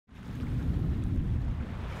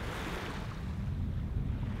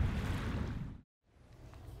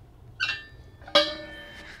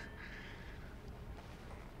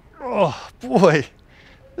boy,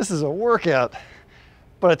 this is a workout.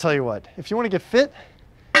 But I tell you what, if you want to get fit,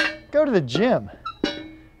 go to the gym.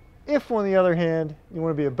 If, on the other hand, you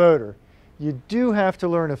want to be a boater, you do have to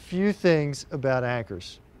learn a few things about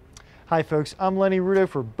anchors. Hi folks, I'm Lenny Rudo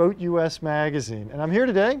for BoatUS Magazine, and I'm here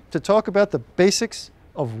today to talk about the basics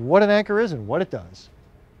of what an anchor is and what it does.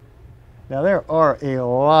 Now there are a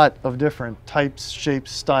lot of different types,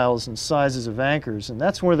 shapes, styles, and sizes of anchors, and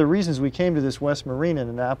that's one of the reasons we came to this West Marine in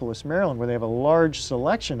Annapolis, Maryland, where they have a large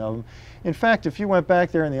selection of them. In fact, if you went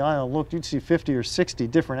back there in the aisle and looked, you'd see 50 or 60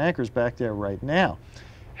 different anchors back there right now.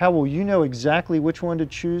 How will you know exactly which one to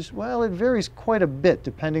choose? Well, it varies quite a bit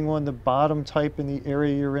depending on the bottom type in the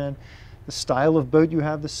area you're in, the style of boat you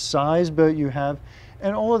have, the size boat you have,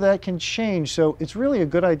 and all of that can change. So it's really a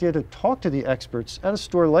good idea to talk to the experts at a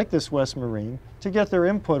store like this West Marine to get their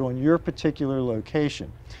input on your particular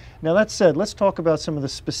location. Now that said, let's talk about some of the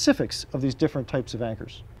specifics of these different types of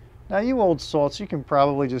anchors. Now you old salts, you can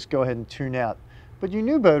probably just go ahead and tune out. But you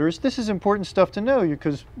new boaters, this is important stuff to know,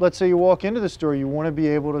 because let's say you walk into the store, you want to be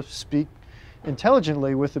able to speak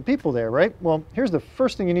intelligently with the people there, right? Well, here's the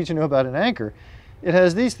first thing you need to know about an anchor. It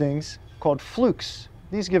has these things called flukes.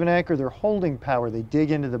 These give an anchor their holding power. They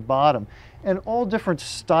dig into the bottom. And all different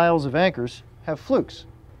styles of anchors have flukes.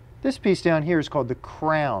 This piece down here is called the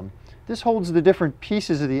crown. This holds the different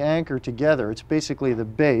pieces of the anchor together. It's basically the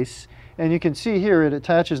base. And you can see here it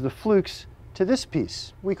attaches the flukes to this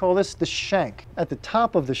piece. We call this the shank. At the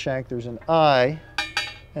top of the shank there's an eye,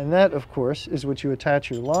 and that of course is what you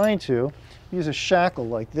attach your line to. Use a shackle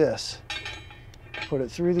like this. Put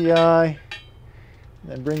it through the eye,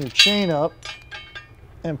 then bring your chain up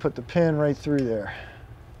and put the pin right through there.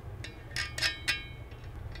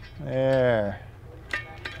 There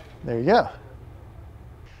you go.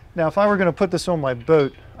 Now if I were going to put this on my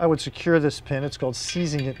boat, I would secure this pin. It's called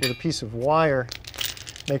seizing it with a piece of wire.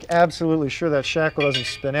 Make absolutely sure that shackle doesn't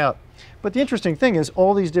spin out. But the interesting thing is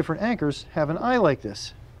all these different anchors have an eye like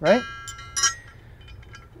this, right?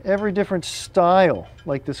 Every different style,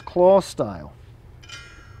 like this claw style.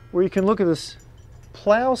 Or you can look at this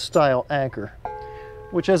plow style anchor,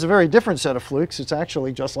 which has a very different set of flukes. It's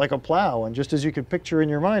actually just like a plow, and just as you could picture in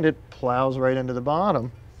your mind, it plows right into the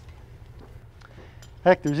bottom.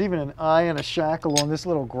 Heck, there's even an eye and a shackle on this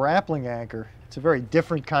little grappling anchor. It's a very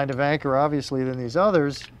different kind of anchor, obviously, than these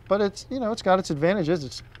others, but it's, you know, it's got its advantages.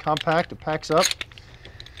 It's compact, it packs up,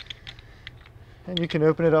 and you can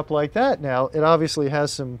open it up like that. Now, it obviously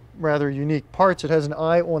has some rather unique parts. It has an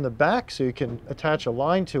eye on the back, so you can attach a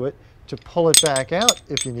line to it to pull it back out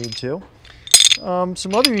if you need to.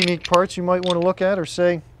 Some other unique parts you might want to look at are,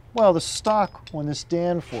 say, well, the stock on this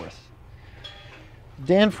Danforth.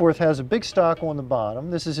 Danforth has a big stock on the bottom.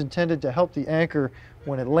 This is intended to help the anchor,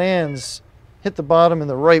 when it lands, hit the bottom in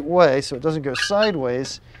the right way so it doesn't go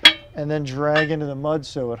sideways and then drag into the mud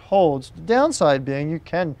so it holds. The downside being you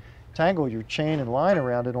can tangle your chain and line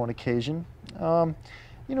around it on occasion. You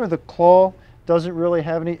know, the claw doesn't really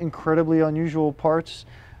have any incredibly unusual parts,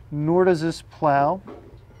 nor does this plow.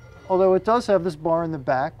 Although it does have this bar in the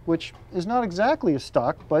back, which is not exactly a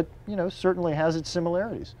stock, but, you know, certainly has its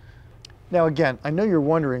similarities. Now again, I know you're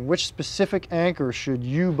wondering which specific anchor should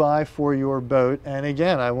you buy for your boat, and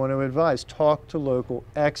again, I want to advise, talk to local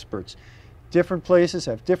experts. Different places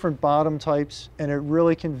have different bottom types, and it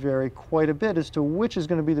really can vary quite a bit as to which is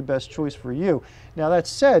going to be the best choice for you. Now that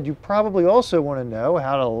said, you probably also want to know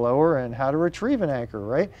how to lower and how to retrieve an anchor,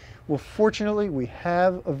 right? Well, fortunately, we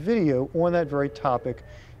have a video on that very topic.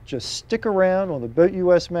 Just stick around on the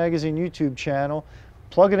BoatUS Magazine YouTube channel,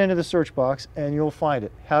 plug it into the search box, and you'll find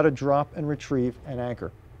it, how to drop and retrieve an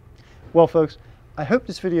anchor. Well folks, I hope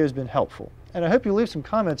this video has been helpful, and I hope you leave some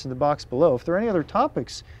comments in the box below. If there are any other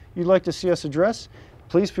topics you'd like to see us address,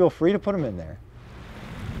 please feel free to put them in there.